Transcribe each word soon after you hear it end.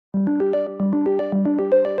So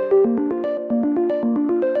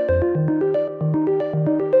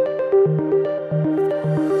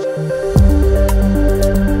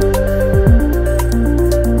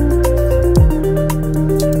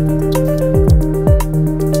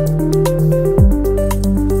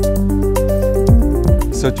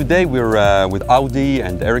today we're with Audi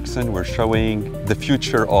and Ericsson. We're showing the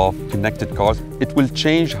future of connected cars. It will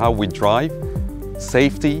change how we drive,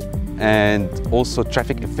 safety, and also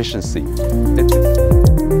traffic efficiency.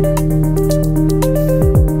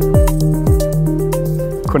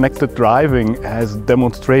 Connected driving, as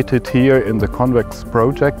demonstrated here in the ConVeX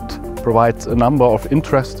project, provides a number of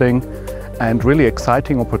interesting and really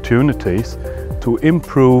exciting opportunities to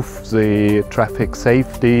improve the traffic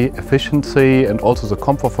safety, efficiency, and also the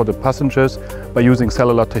comfort for the passengers by using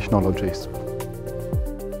cellular technologies.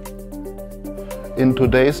 In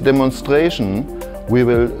today's demonstration, we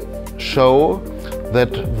will show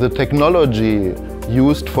that the technology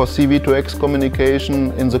used for C-V2X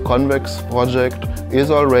communication in the ConVeX project is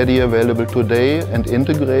already available today and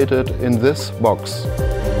integrated in this box.